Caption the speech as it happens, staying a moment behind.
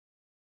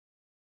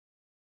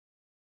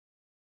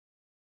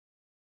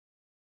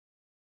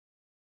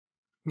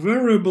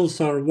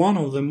Variables are one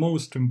of the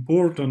most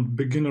important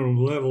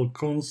beginner-level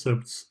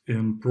concepts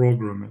in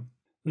programming.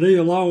 They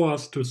allow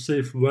us to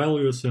save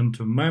values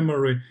into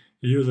memory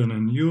using a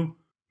new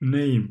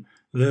name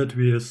that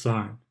we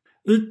assign.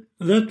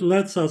 That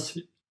lets us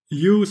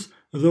use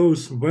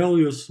those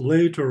values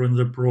later in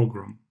the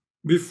program.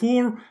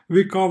 Before,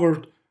 we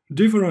covered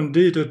different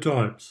data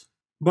types.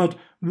 But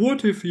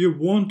what if you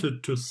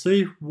wanted to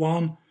save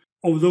one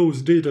of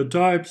those data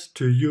types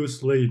to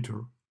use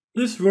later?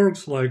 This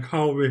works like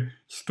how we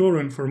store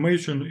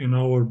information in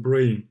our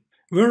brain.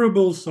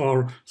 Variables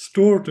are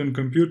stored in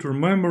computer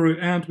memory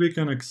and we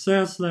can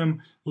access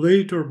them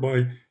later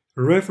by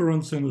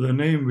referencing the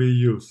name we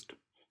used.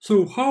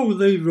 So how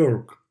they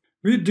work?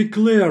 We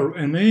declare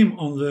a name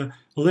on the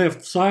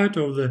left side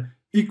of the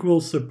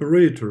equals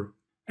separator,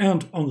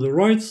 and on the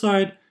right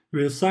side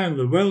we assign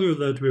the value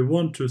that we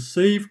want to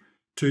save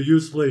to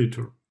use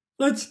later.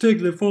 Let's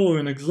take the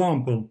following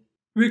example.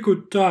 We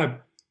could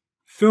type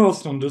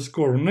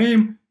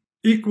first_name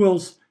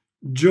equals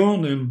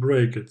John in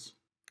brackets.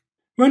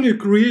 When you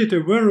create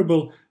a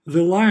variable,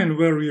 the line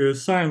where you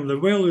assign the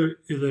value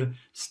is a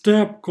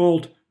step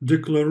called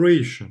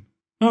declaration.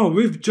 Now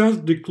we've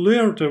just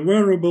declared a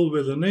variable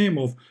with the name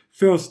of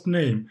first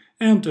name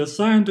and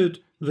assigned it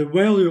the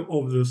value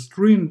of the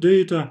string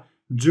data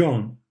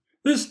John.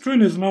 This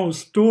string is now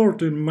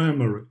stored in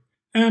memory,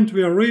 and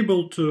we are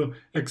able to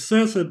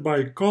access it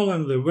by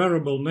calling the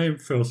variable name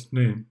first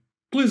name.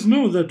 Please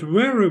note that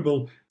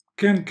variable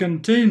can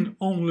contain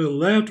only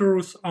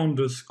letters,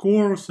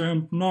 underscores,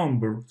 and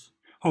numbers.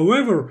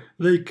 However,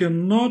 they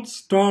cannot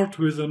start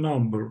with a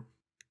number.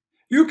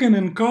 You can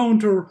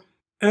encounter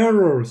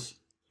errors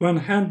when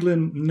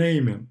handling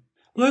naming.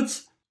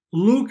 Let's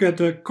look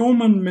at a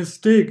common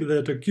mistake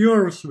that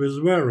occurs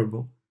with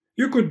variable.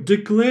 You could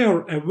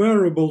declare a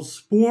variable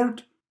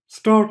sport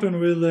starting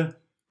with a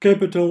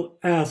capital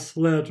S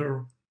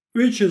letter,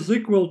 which is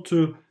equal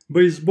to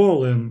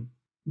baseball in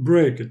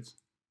brackets.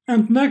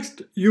 And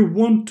next you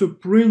want to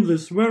print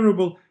this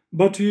variable,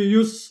 but you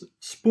use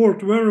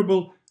sport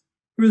variable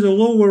with a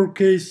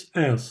lowercase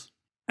s.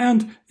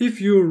 And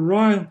if you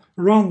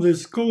run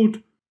this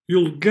code,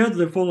 you'll get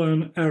the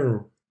following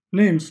error.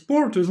 Name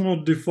sport is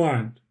not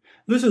defined.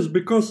 This is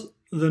because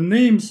the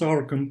names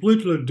are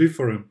completely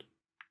different.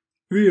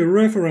 We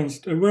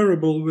referenced a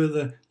variable with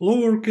a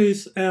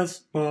lowercase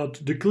s,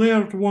 but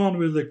declared one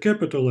with a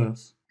capital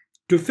S.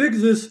 To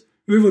fix this,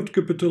 we would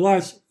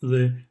capitalize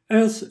the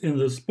s in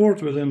the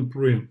sport within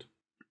print.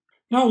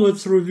 Now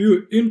let's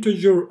review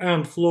integer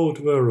and float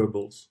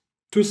variables.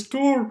 To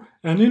store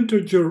an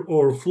integer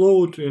or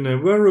float in a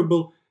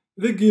variable,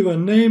 we give a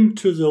name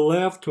to the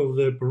left of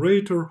the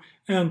operator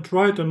and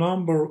write a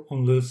number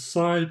on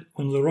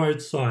the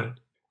right side.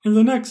 In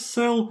the next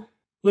cell,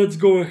 let's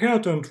go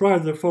ahead and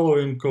write the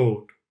following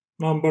code.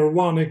 Number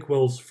 1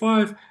 equals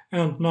 5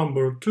 and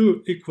number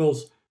 2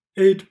 equals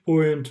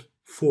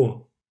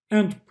 8.4,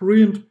 and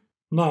print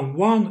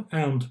num1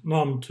 and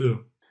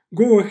num2.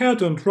 Go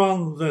ahead and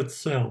run that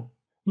cell.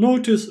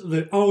 Notice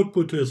the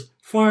output is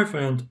 5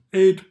 and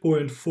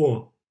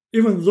 8.4,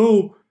 even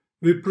though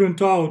we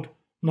print out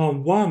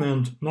num1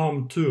 and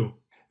num2.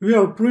 We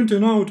are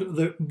printing out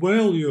the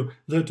value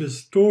that is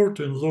stored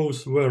in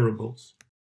those variables.